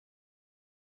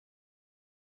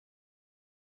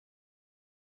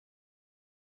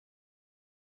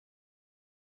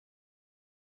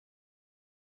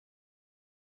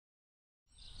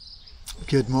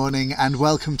Good morning and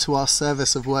welcome to our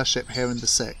service of worship here in the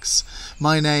Six.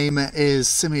 My name is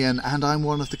Simeon and I'm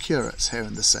one of the curates here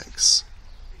in the Six.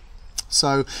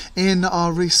 So in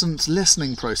our recent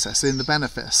listening process in the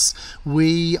benefice,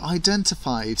 we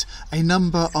identified a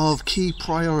number of key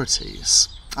priorities,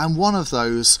 and one of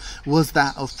those was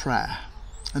that of prayer.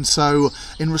 And so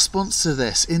in response to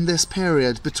this, in this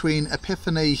period between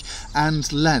Epiphany and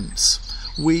Lent,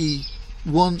 we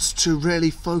want to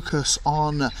really focus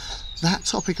on that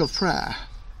topic of prayer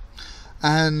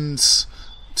and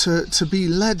to be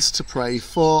led to pray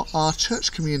for our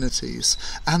church communities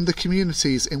and the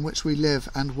communities in which we live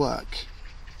and work.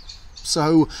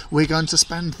 So we're going to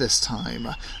spend this time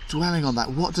dwelling on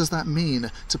that. What does that mean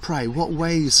to pray? What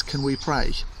ways can we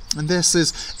pray? And this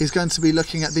is going to be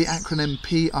looking at the acronym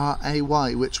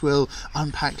P.R.A.Y, which we'll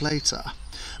unpack later.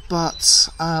 But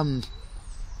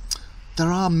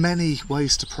there are many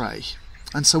ways to pray.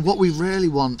 And so what we really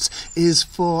want is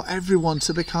for everyone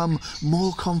to become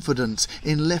more confident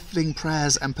in lifting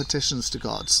prayers and petitions to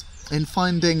God, in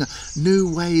finding new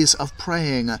ways of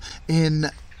praying in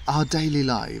our daily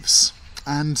lives,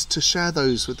 and to share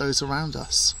those with those around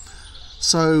us.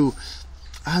 So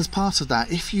as part of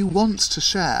that, if you want to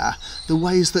share the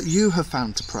ways that you have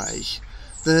found to pray,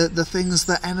 the things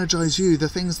that energize you, the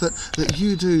things that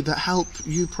you do that help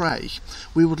you pray,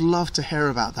 we would love to hear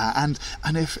about that, and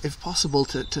if possible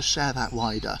to share that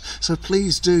wider. So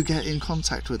please do get in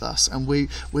contact with us and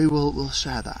we'll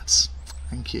share that.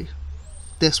 Thank you.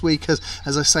 This week, as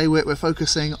I say, we're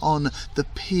focusing on the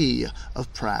P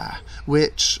of prayer,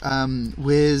 which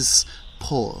was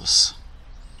pause.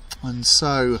 And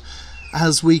so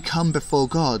as we come before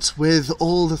God with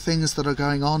all the things that are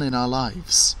going on in our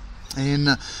lives, in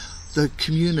the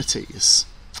communities,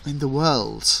 in the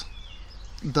world,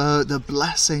 the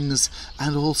blessings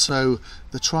and also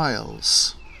the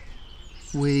trials,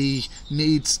 we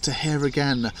need to hear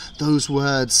again those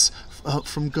words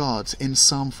from God in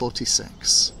Psalm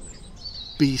 46.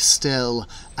 Be still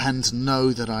and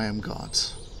know that I am God.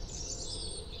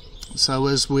 So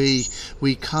as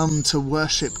we come to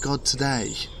worship God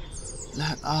today,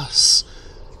 let us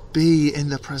be in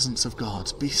the presence of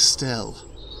God, be still,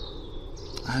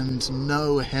 and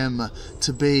know him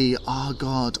to be our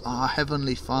God, our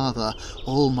Heavenly Father,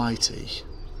 Almighty.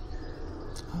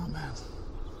 Amen.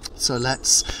 So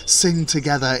let's sing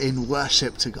together in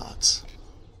worship to God.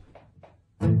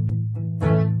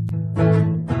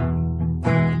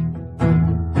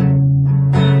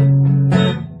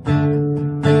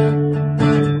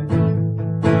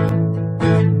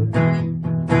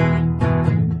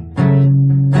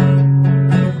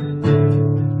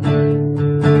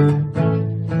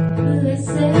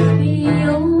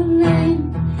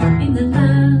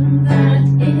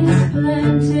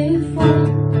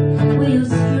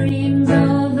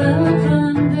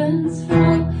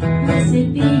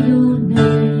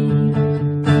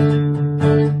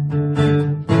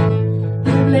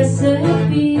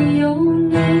 Blessed be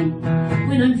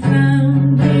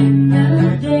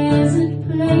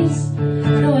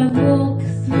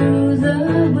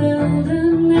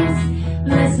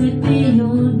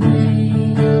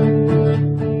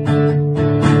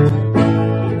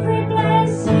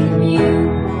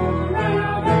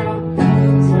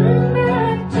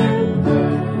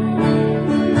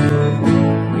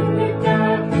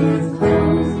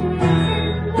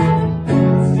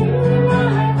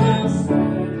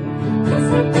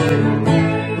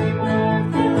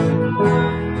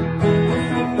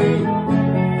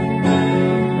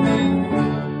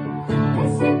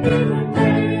the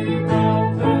name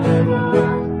of the Lord.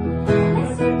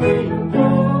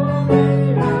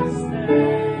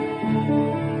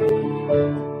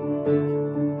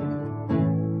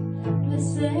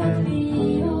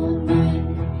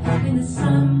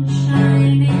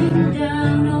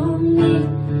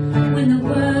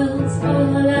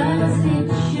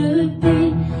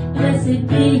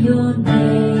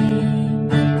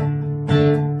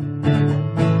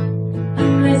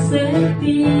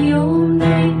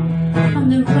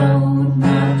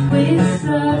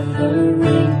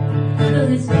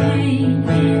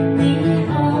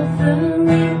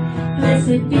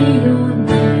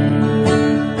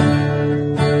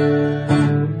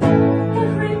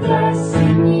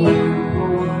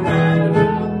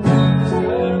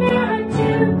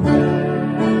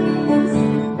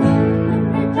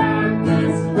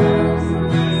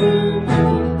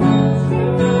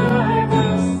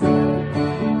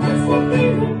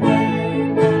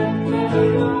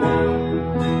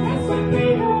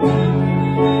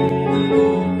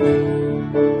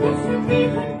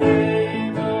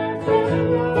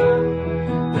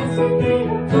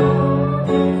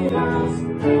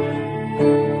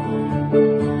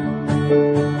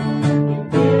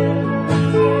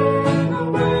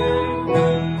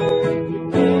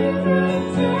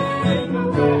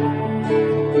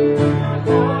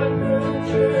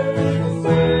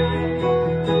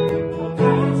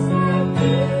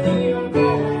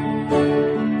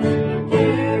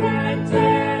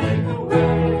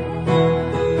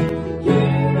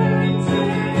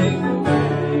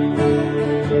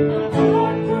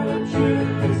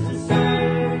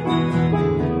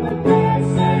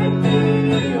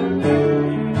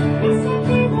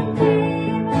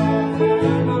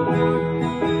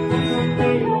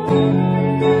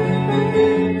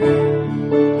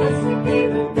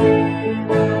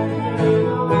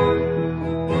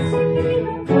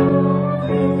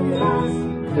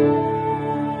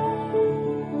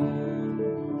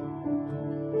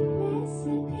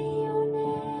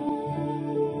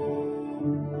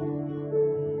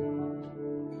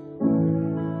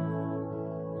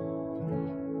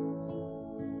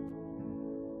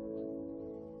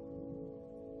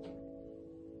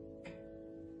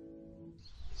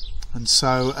 And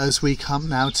so, as we come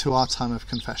now to our time of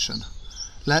confession,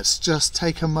 let's just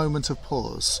take a moment of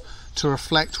pause to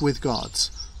reflect with God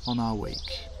on our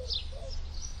week.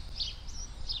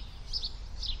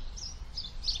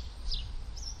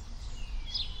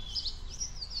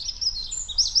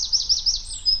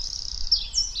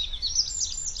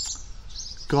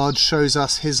 God shows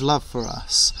us his love for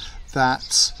us,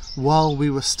 that while we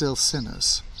were still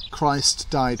sinners, Christ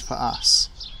died for us.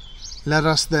 Let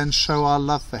us then show our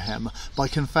love for him by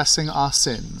confessing our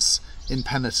sins in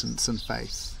penitence and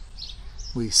faith.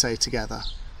 We say together,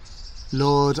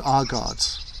 Lord our God,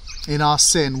 in our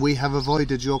sin we have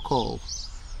avoided your call.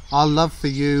 Our love for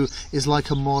you is like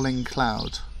a morning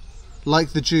cloud,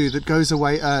 like the dew that goes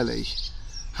away early.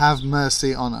 Have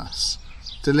mercy on us,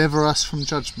 deliver us from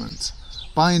judgment,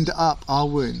 bind up our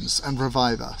wounds and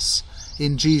revive us.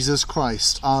 In Jesus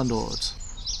Christ our Lord.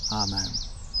 Amen.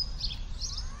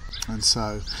 And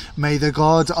so, may the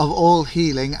God of all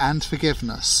healing and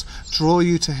forgiveness draw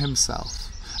you to himself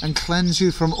and cleanse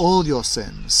you from all your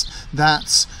sins,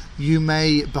 that you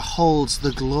may behold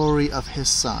the glory of his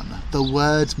Son, the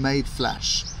Word made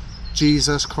flesh,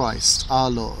 Jesus Christ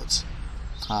our Lord.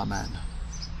 Amen.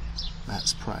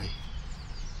 Let's pray.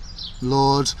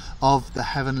 Lord of the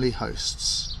heavenly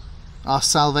hosts, our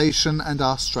salvation and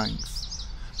our strength,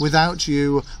 without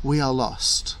you we are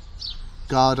lost.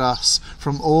 Guard us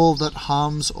from all that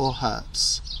harms or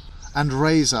hurts, and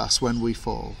raise us when we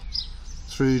fall.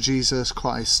 Through Jesus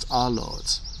Christ our Lord.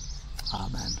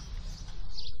 Amen.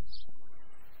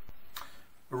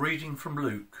 A reading from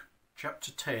Luke,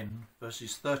 chapter 10,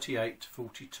 verses 38 to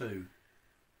 42.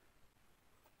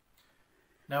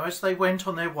 Now as they went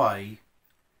on their way,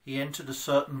 he entered a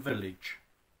certain village,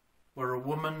 where a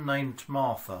woman named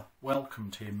Martha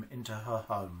welcomed him into her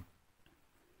home.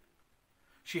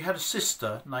 She had a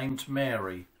sister named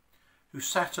Mary, who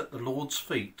sat at the Lord's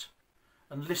feet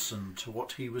and listened to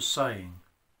what he was saying.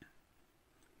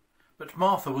 But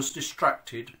Martha was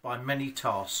distracted by many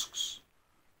tasks.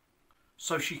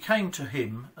 So she came to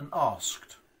him and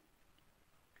asked,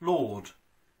 Lord,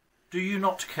 do you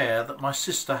not care that my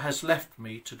sister has left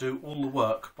me to do all the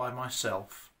work by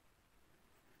myself?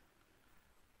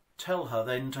 Tell her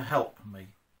then to help me.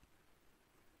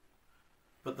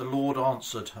 But the Lord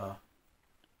answered her,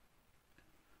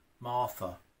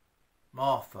 Martha,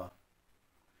 Martha,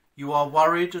 you are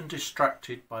worried and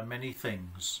distracted by many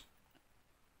things.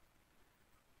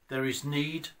 There is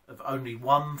need of only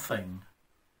one thing.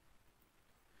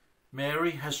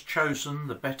 Mary has chosen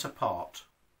the better part,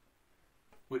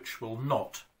 which will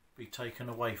not be taken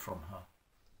away from her.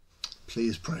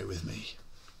 Please pray with me.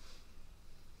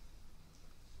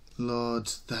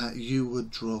 Lord, that you would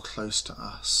draw close to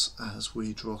us as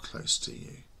we draw close to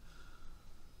you.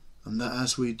 And that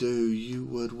as we do, you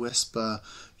would whisper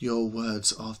your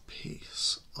words of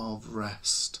peace, of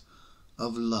rest,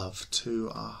 of love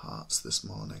to our hearts this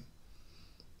morning.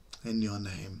 In your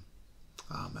name,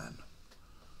 amen.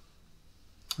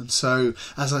 And so,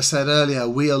 as I said earlier,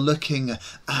 we are looking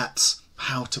at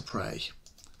how to pray.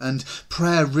 And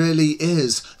prayer really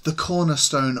is the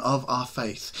cornerstone of our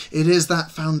faith. It is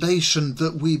that foundation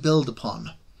that we build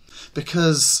upon.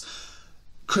 Because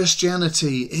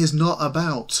Christianity is not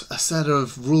about a set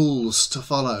of rules to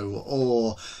follow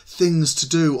or things to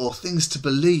do or things to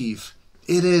believe.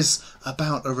 It is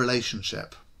about a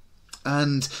relationship.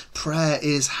 And prayer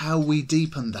is how we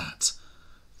deepen that.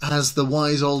 As the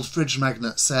wise old fridge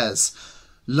magnet says,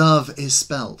 love is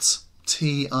spelt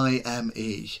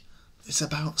T-I-M-E. It's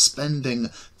about spending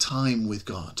time with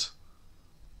God.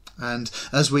 And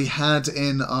as we had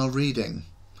in our reading,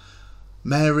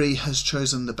 Mary has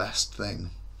chosen the best thing,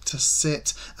 to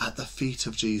sit at the feet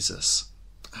of Jesus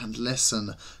and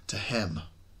listen to him.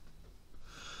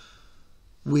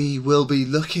 We will be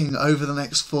looking over the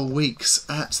next 4 weeks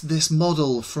at this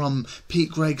model from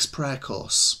P.R.A.Y's prayer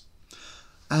course.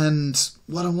 And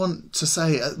what I want to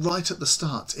say right at the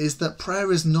start is that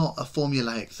prayer is not a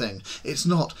formulaic thing. It's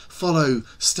not follow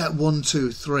step 1,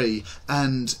 2, 3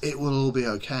 and it will all be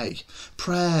okay.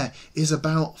 Prayer is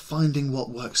about finding what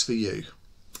works for you.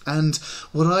 And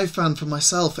what I've found for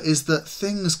myself is that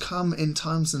things come in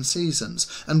times and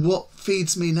seasons, and what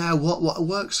feeds me now, what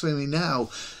works for me now,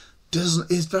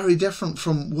 is very different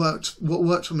from what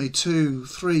worked for me 2,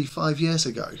 3, 5 years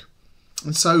ago.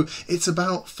 And so it's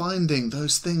about finding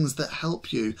those things that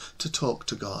help you to talk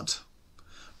to God.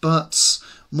 But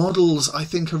models, I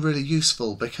think, are really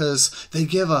useful because they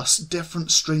give us different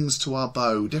strings to our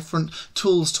bow, different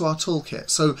tools to our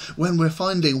toolkit. So when we're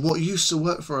finding what used to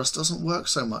work for us doesn't work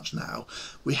so much now,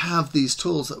 we have these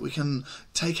tools that we can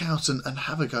take out and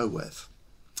have a go with.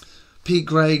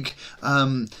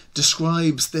 P.R.A.Y.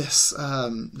 Describes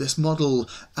this model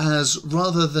as,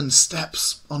 rather than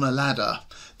steps on a ladder,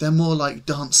 they're more like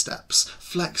dance steps,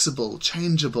 flexible,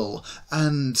 changeable,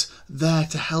 and there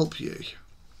to help you.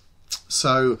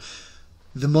 So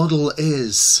the model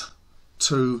is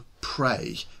to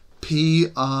pray.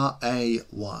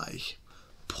 P.R.A.Y.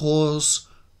 Pause,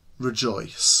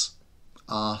 rejoice,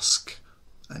 ask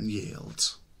and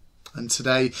yield. And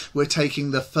today we're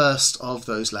taking the first of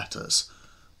those letters.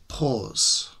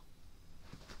 Pause.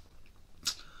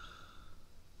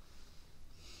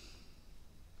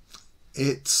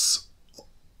 It's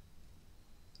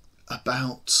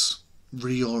about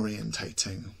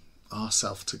reorientating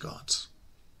ourselves to God.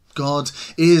 God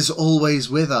is always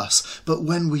with us, but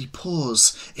when we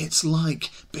pause, it's like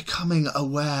becoming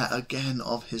aware again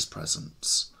of his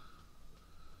presence.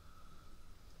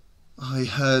 I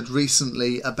heard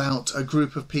recently about a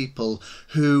group of people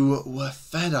who were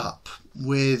fed up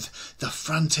with the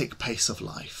frantic pace of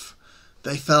life.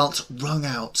 They felt wrung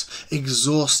out,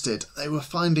 exhausted. They were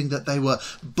finding that they were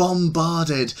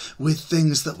bombarded with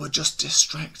things that were just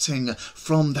distracting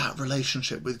from that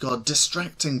relationship with God,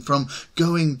 distracting from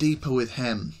going deeper with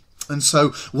him. And so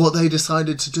what they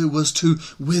decided to do was to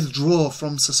withdraw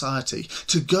from society,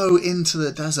 to go into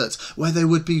the desert where they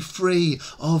would be free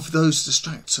of those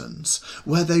distractions,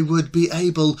 where they would be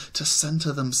able to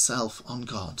centre themselves on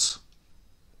God.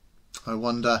 I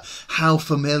wonder, how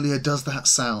familiar does that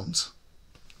sound?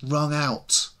 Wrung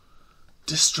out,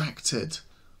 distracted,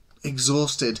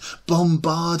 exhausted,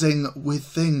 bombarding with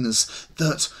things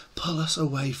that pull us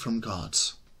away from God.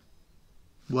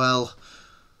 Well,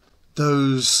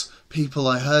 those people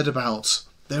I heard about,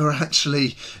 they were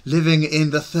actually living in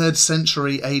the 3rd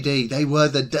century AD. They were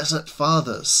the Desert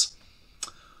Fathers.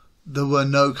 There were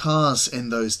no cars in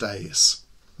those days.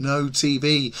 No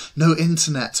TV, no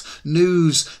internet.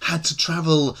 News had to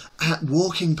travel at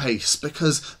walking pace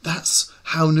because that's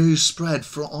how news spread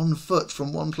on foot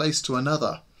from one place to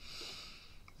another.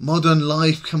 Modern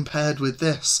life compared with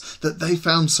this, that they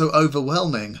found so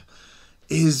overwhelming,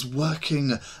 is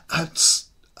working at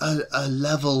a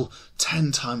level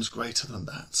 10 times greater than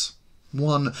that.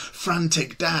 One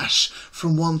frantic dash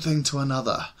from one thing to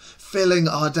another, filling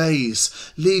our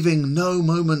days, leaving no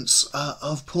moments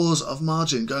of pause, of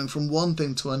margin, going from one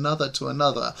thing to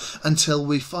another, until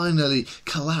we finally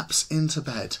collapse into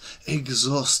bed,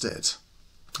 exhausted,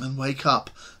 and wake up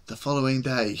the following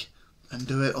day and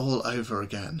do it all over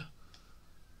again.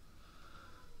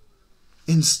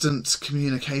 Instant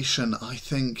communication, I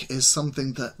think, is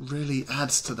something that really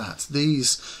adds to that.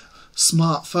 These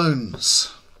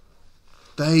smartphones,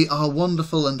 they are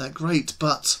wonderful and they're great,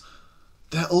 but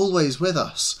they're always with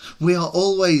us. We are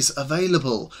always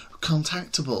available,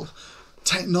 contactable.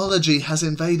 Technology has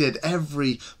invaded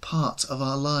every part of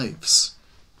our lives,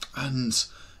 and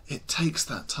it takes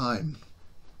that time.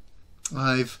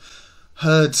 I've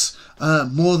heard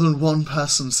more than one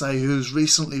person say who's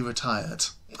recently retired,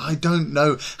 I don't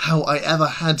know how I ever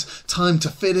had time to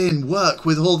fit in work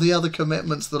with all the other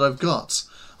commitments that I've got.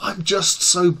 I'm just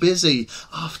so busy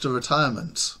after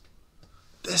retirement.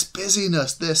 This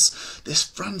busyness, this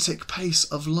frantic pace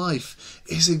of life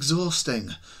is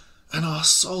exhausting, and our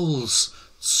souls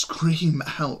scream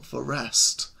out for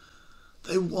rest.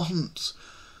 They want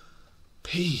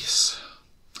peace.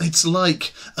 It's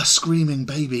like a screaming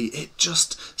baby. It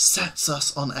just sets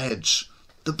us on edge.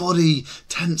 The body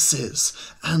tenses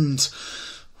and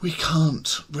we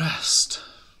can't rest.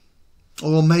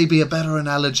 Or maybe a better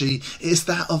analogy is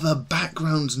that of a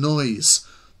background noise,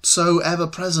 so ever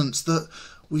present that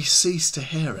we cease to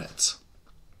hear it.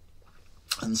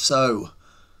 And so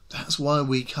that's why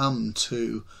we come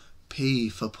to P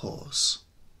for pause.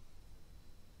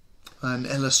 An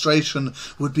illustration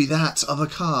would be that of a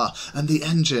car and the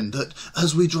engine, that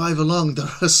as we drive along there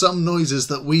are some noises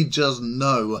that we just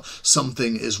know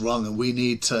something is wrong and we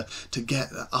need to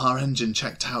get our engine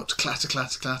checked out. Clatter,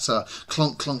 clatter, clatter,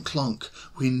 clonk, clonk, clonk.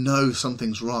 We know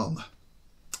something's wrong.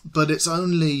 But it's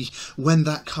only when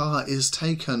that car is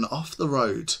taken off the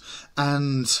road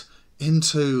and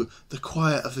into the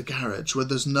quiet of the garage where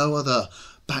there's no other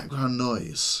background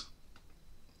noise,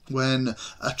 when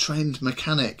a trained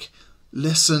mechanic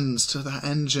listens to that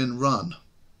engine run,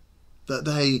 that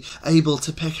they able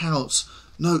to pick out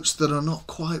notes that are not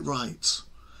quite right,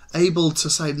 able to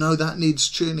say, no, that needs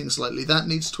tuning slightly, that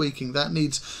needs tweaking, that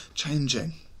needs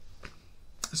changing.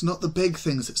 It's not the big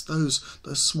things, it's those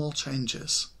small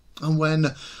changes. And when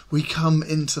we come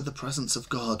into the presence of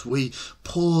God, we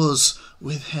pause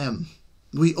with him.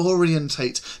 We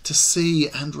orientate to see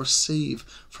and receive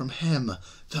from him,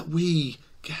 that we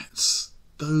get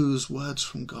those words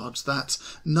from God, that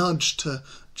nudge to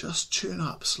just tune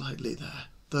up slightly there,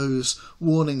 those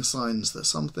warning signs that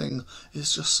something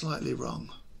is just slightly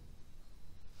wrong.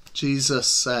 Jesus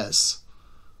says,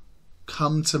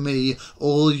 "Come to me,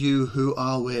 all you who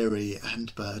are weary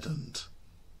and burdened,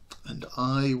 and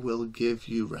I will give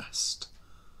you rest.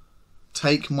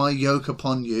 Take my yoke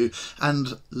upon you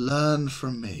and learn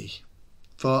from me,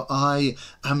 for I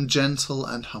am gentle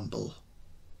and humble,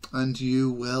 and you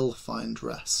will find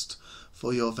rest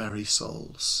for your very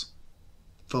souls.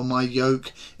 For my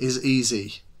yoke is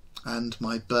easy and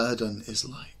my burden is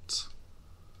light."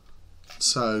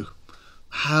 So,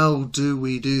 how do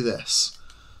we do this?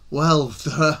 Well,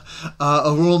 there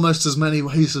are almost as many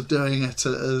ways of doing it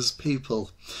as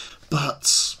people,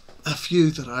 but a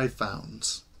few that I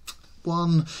found.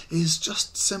 One is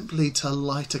just simply to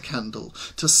light a candle,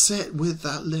 to sit with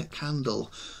that lit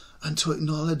candle and to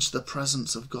acknowledge the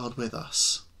presence of God with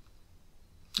us.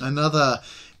 Another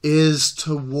is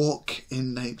to walk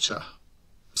in nature.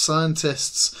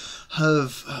 Scientists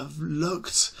have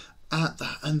looked at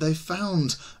that and they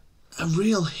found a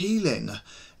real healing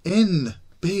in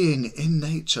being in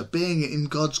nature, being in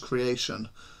God's creation.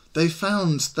 They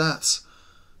found that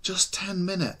just 10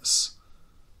 minutes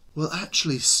will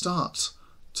actually start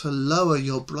to lower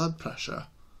your blood pressure,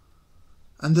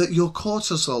 and that your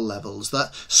cortisol levels,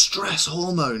 that stress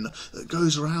hormone that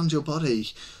goes around your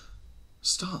body,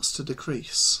 starts to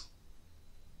decrease.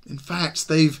 In fact,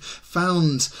 they've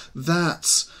found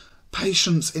that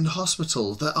patients in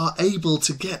hospital that are able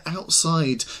to get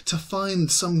outside to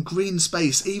find some green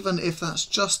space, even if that's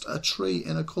just a tree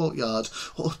in a courtyard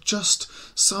or just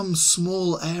some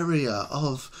small area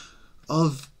of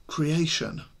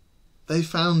creation, they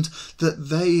found that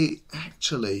they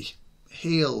actually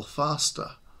heal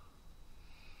faster.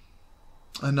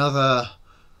 Another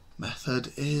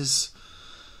method is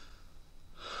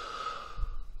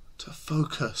to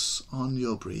focus on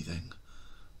your breathing.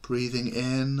 Breathing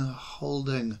in,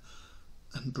 holding,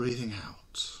 and breathing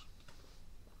out.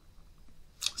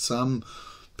 Some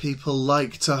people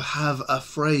like to have a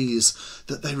phrase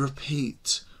that they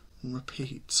repeat and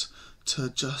repeat to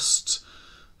just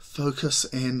focus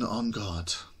in on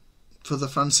God. For the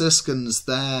Franciscans,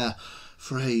 their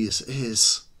phrase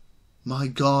is, "My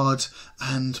God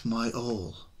and my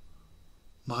all.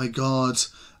 My God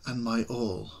and my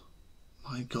all.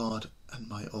 My God and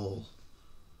my all."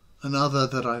 Another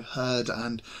that I've heard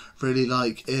and really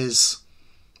like is,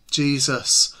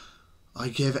 "Jesus, I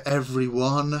give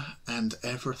everyone and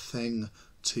everything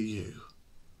to you.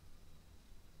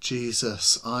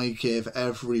 Jesus, I give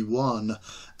everyone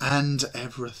and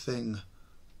everything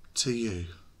to you."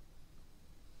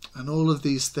 And all of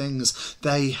these things,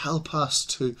 they help us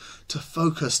to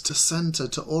focus, to centre,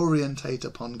 to orientate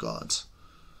upon God.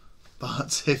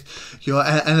 But if you're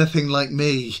anything like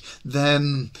me,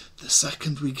 then the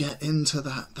second we get into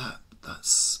that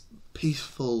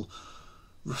peaceful,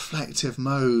 reflective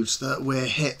mode, that we're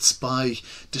hit by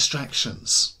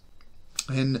distractions.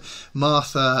 In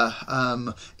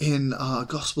Martha, in our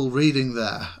gospel reading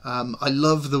there, I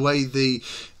love the way the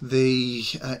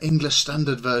English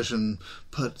Standard Version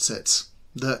puts it,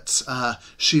 that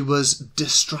she was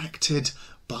distracted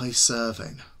by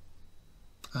serving.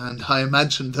 And I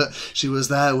imagined that she was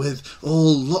there with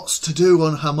lots to do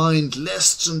on her mind,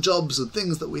 lists and jobs and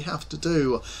things that we have to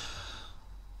do.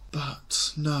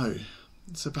 But no,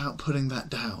 it's about putting that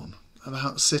down,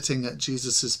 about sitting at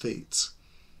Jesus' feet.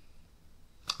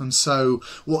 And so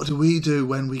what do we do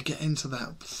when we get into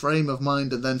that frame of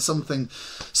mind and then something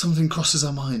crosses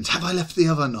our mind? Have I left the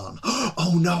oven on?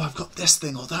 Oh no, I've got this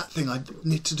thing or that thing, I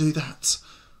need to do that.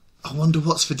 I wonder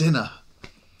what's for dinner.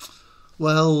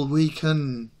 Well, we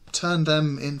can turn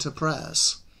them into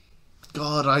prayers.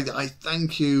 God, I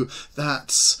thank you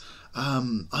that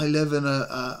I live in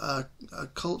a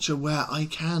culture where I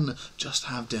can just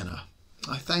have dinner.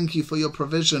 I thank you for your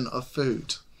provision of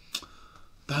food.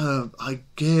 I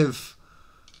give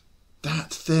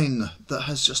that thing that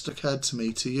has just occurred to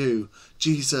me to you.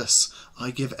 Jesus, I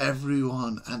give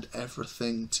everyone and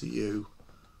everything to you.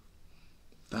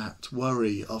 That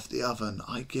worry of the oven,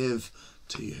 I give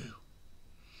to you.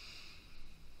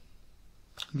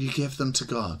 You give them to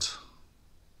God,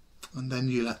 and then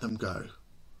you let them go.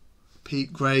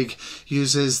 P.R.A.Y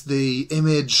uses the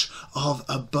image of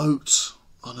a boat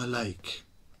on a lake,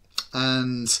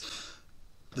 and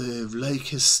the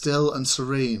lake is still and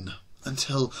serene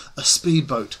until a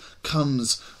speedboat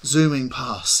comes zooming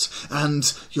past,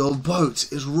 and your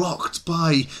boat is rocked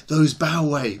by those bow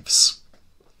waves.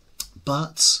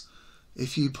 But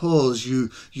if you pause,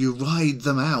 you ride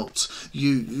them out,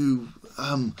 you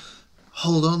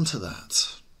hold on to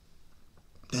that.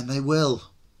 then they will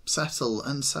settle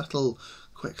and settle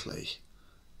quickly,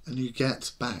 and you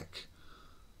get back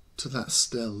to that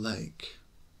still lake.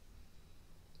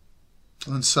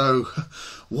 And so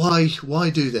why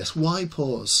do this? Why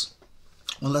pause?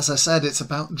 Well, as I said, it's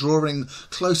about drawing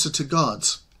closer to God.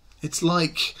 It's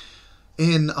like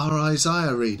in our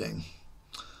Isaiah reading,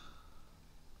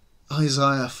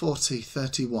 Isaiah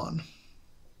 40:31.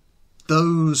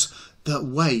 Those that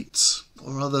wait,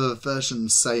 or other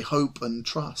versions say hope and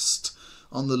trust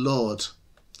on the Lord,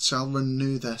 shall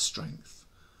renew their strength.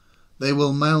 They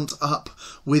will mount up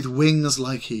with wings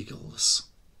like eagles.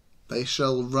 They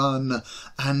shall run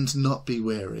and not be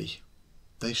weary.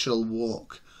 They shall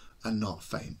walk and not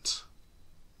faint.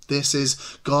 This is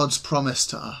God's promise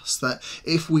to us, that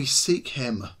if we seek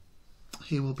him,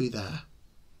 he will be there,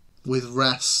 with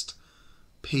rest,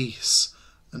 peace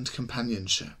and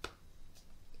companionship.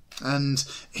 And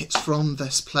it's from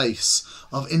this place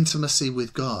of intimacy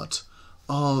with God,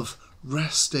 of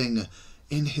resting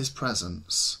in his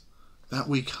presence, that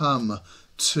we come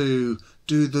to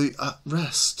do the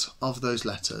rest of those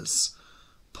letters.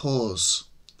 Pause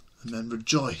and then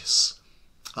rejoice,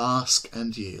 ask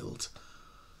and yield.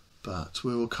 But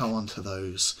we will come on to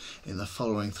those in the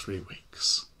following 3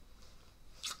 weeks.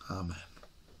 Amen.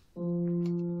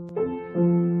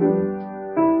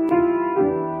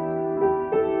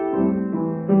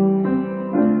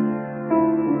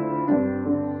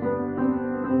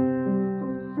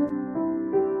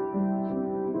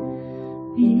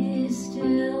 Be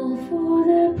still for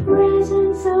the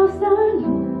presence of the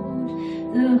Lord,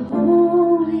 the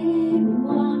Holy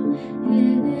One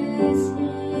is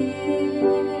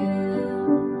here.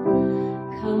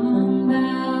 Come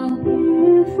bow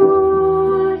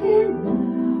before him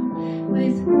now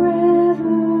with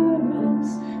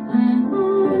reverence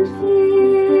and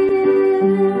fear.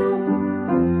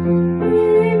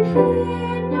 In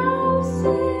him no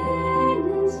sin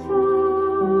is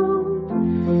found.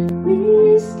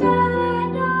 We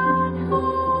stand on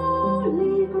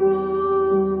holy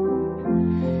ground.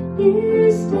 Be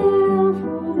still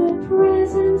for the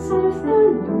presence of the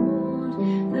Lord,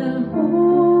 the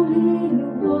Holy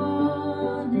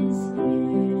One is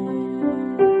here.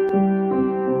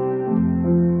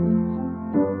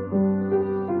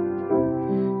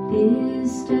 Be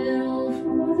still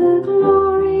for the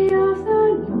glory of the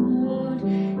Lord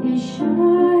is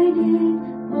shining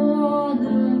all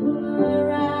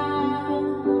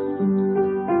around.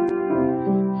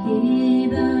 He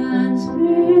burns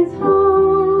with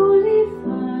holy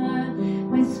fire,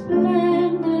 with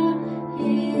splendor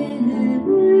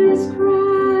his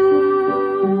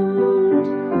crowned.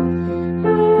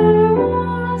 How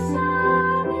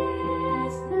awesome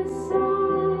is the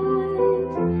sight!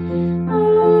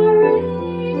 Our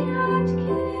radiant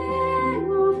King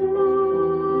of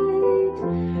light.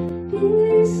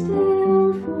 Be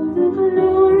still, for the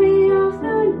glory of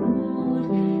the Lord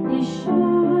is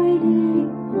shining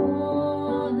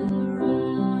all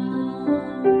around.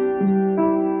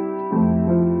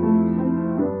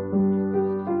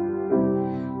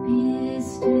 Be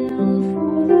still,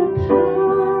 for the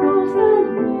power of the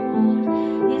Lord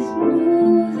is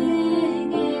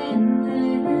moving in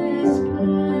this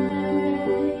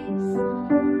place.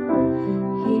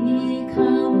 He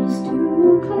comes to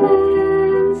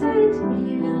cleanse and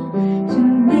heal, to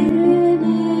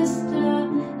minister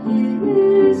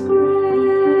his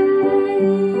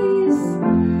grace.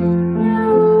 No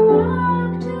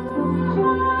work too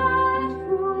hard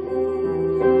for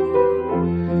him.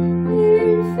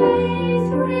 In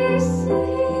faith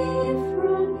receive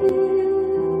from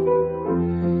him.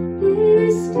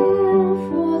 Be still,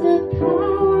 for the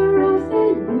power of the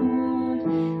Lord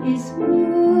is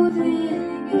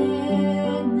moving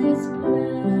in this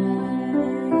place.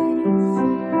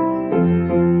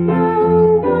 No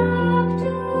work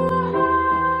too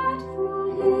hard for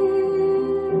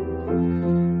him.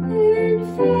 In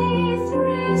faith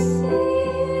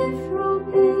receive from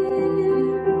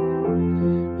him.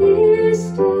 Be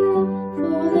still,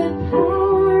 for the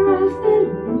power of the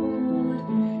Lord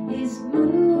is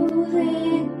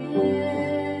moving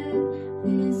in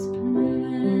this place.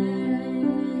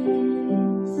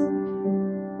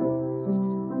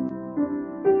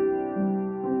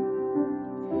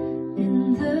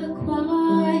 In the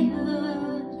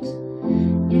quiet,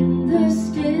 in the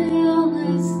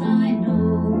stillness, I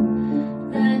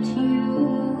know that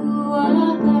you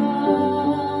are God.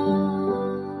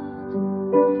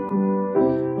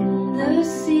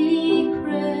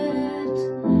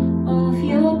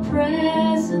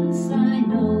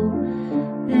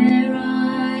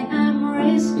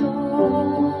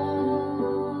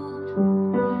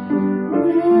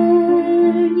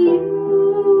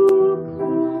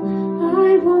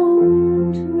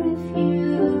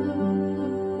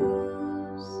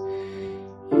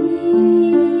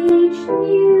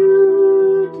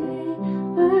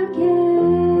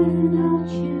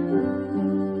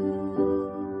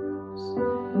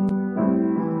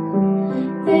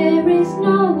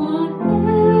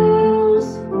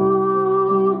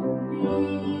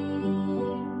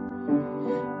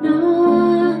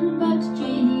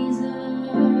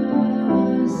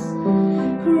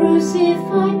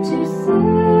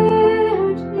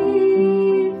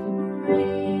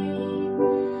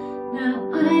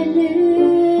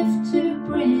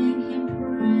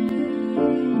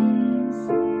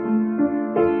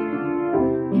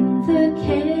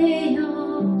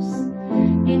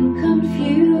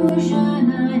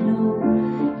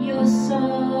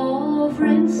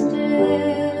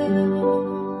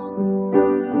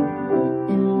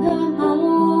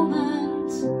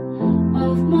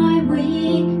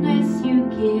 weakness you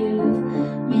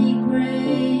give me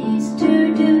grace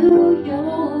to do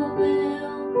your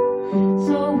will.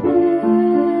 So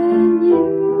when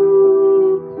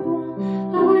you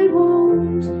call, I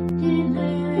won't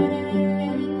delay.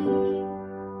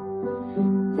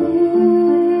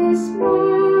 This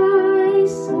my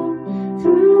song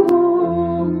through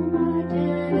all my days.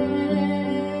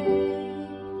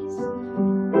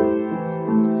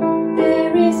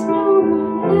 There is no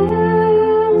one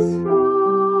else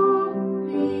for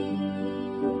me,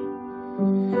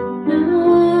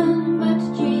 none but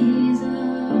Jesus,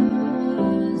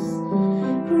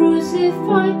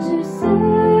 crucified to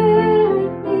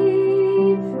set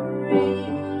me free.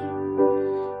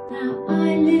 Now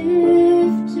I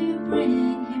live to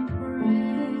bring him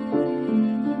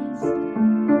praise.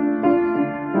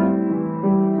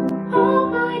 All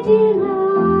my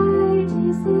delight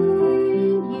is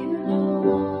in you,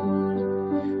 Lord.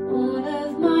 All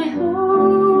of my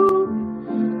hope,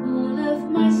 all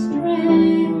of my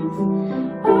strength,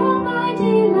 all my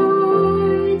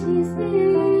delight is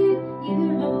in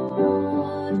you,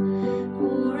 Lord,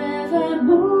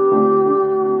 forevermore.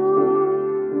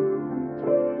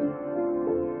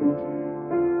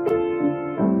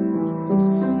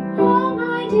 All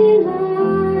my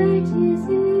delight is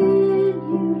in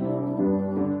you,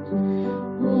 Lord.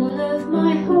 All of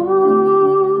my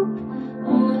hope,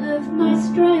 all of my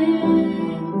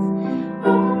strength,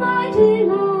 all my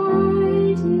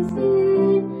delight is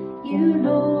in you,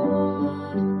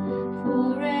 Lord,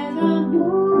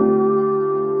 forevermore.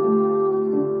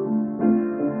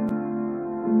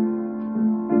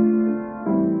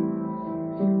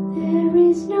 There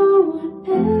is no one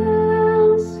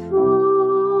else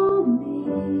for me,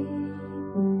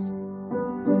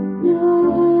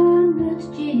 none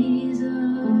but Jesus,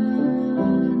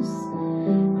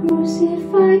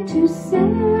 crucified to set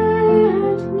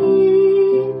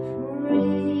me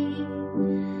free.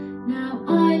 Now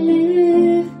I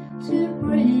live to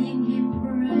bring him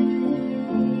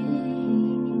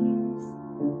praise.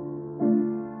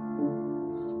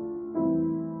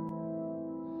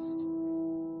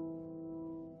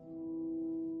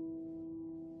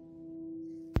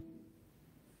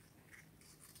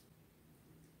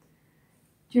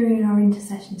 During our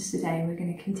intercessions today, we're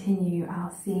going to continue our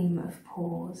theme of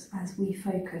pause as we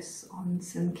focus on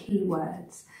some key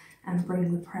words and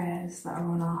bring the prayers that are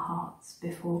on our hearts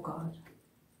before God.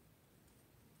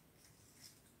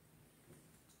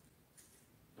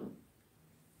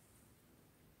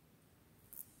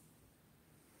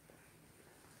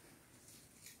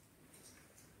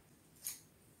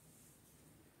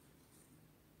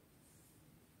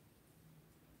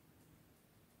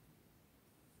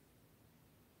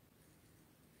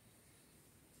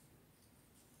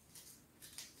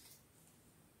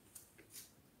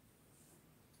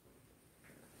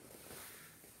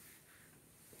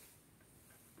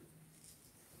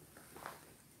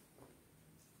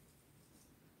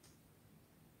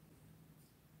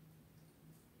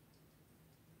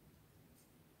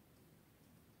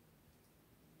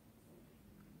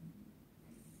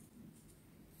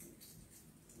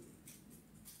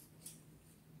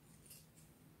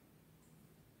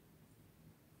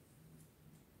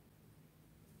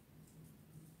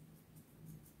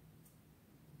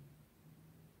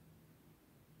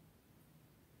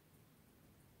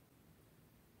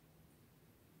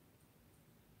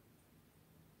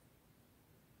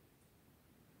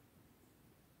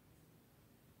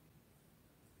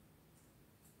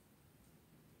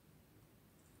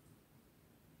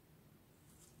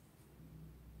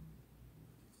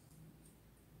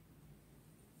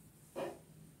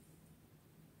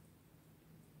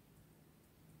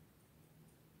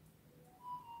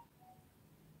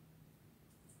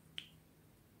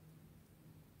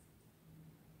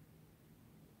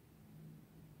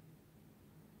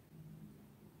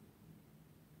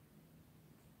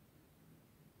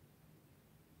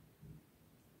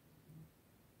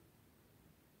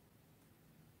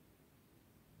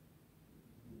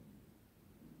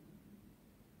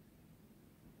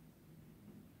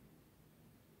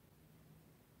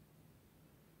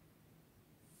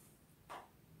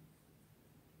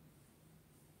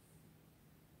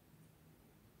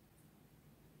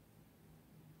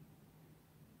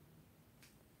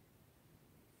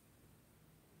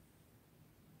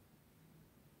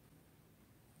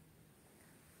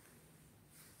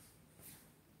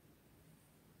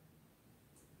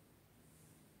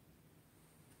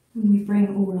 And we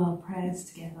bring all our prayers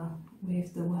together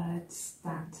with the words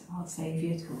that our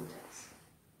Saviour taught us.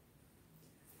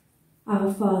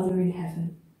 Our Father in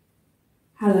heaven,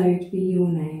 hallowed be your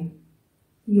name.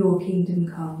 Your kingdom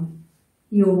come,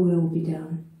 your will be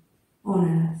done, on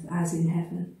earth as in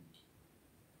heaven.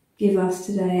 Give us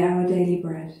today our daily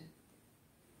bread.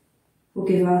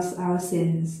 Forgive us our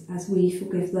sins as we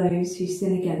forgive those who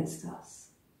sin against us.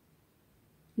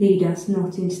 Lead us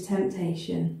not into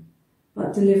temptation,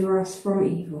 but deliver us from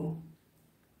evil.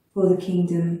 For the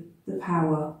kingdom, the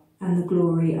power, and the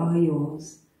glory are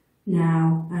yours,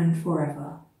 now and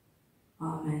forever.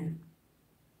 Amen.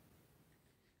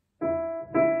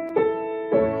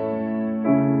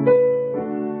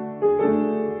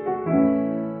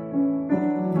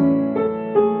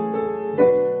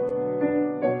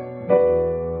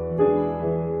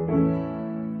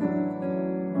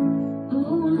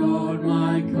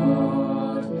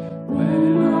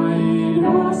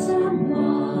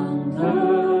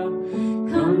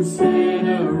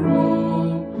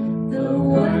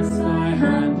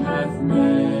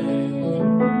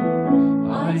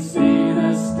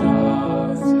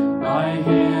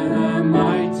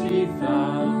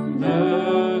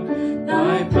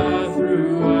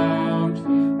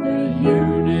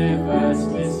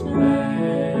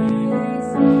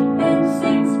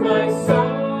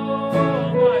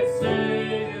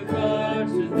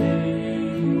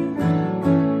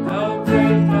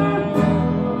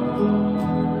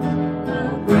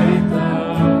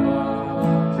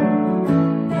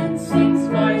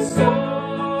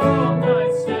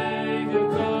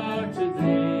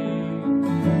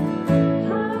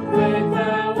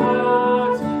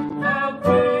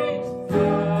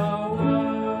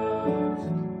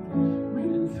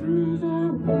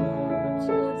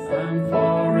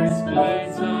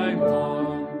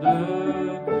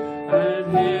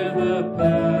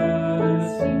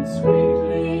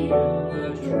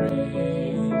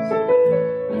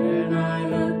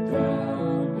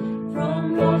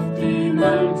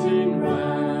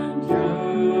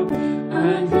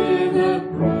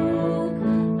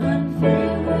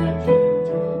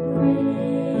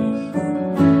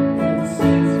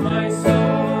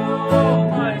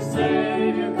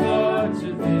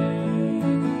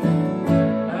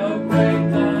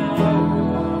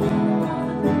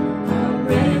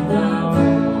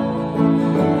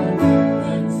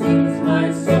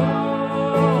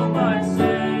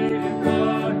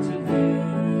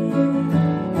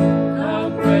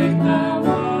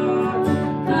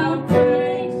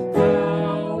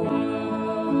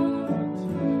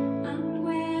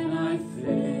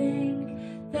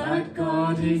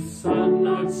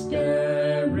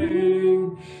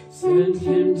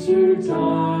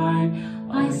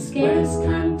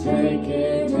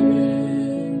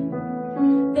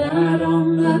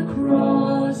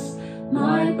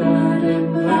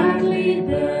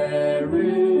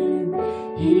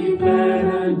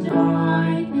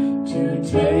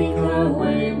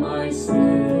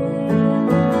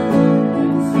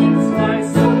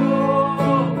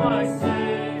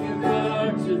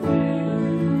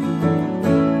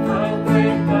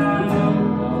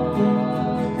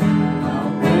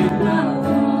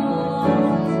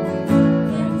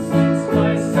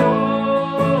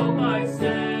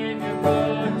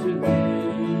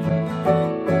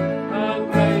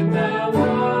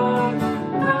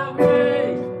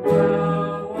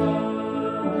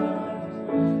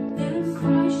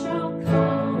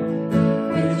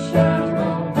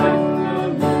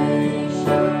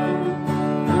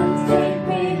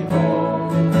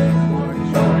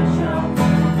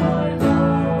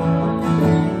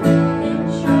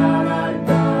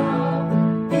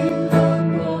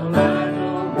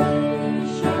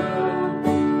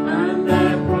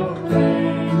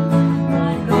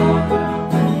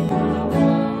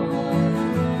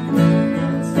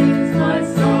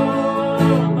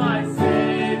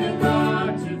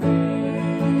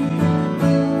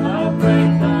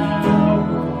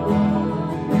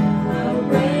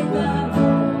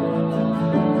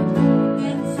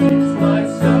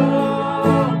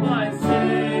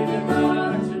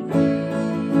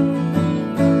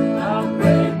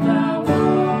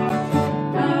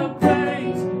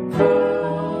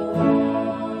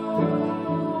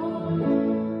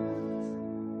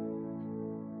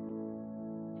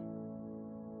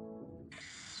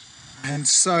 And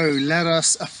so let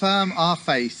us affirm our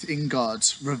faith in God,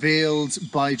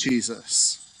 revealed by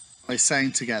Jesus, by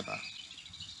saying together,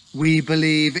 "We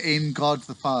believe in God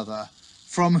the Father,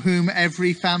 from whom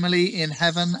every family in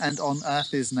heaven and on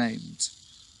earth is named.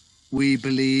 We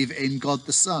believe in God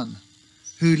the Son,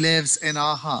 who lives in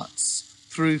our hearts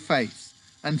through faith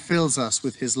and fills us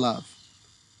with his love.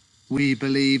 We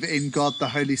believe in God the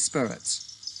Holy Spirit,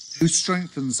 who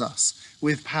strengthens us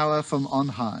with power from on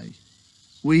high.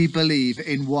 We believe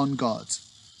in one God,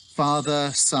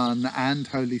 Father, Son, and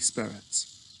Holy Spirit.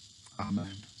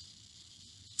 Amen."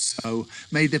 So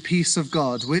may the peace of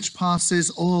God, which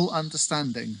passes all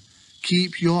understanding,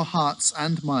 keep your hearts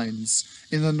and minds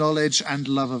in the knowledge and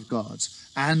love of God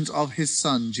and of his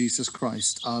Son, Jesus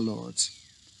Christ, our Lord.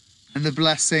 And the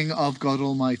blessing of God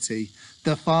Almighty,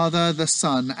 the Father, the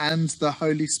Son, and the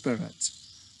Holy Spirit,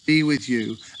 be with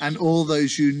you and all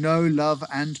those you know, love,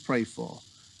 and pray for,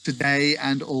 today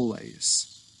and always.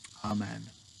 Amen.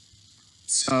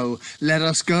 So let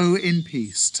us go in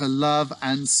peace to love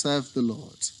and serve the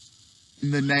Lord.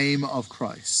 In the name of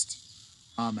Christ.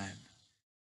 Amen.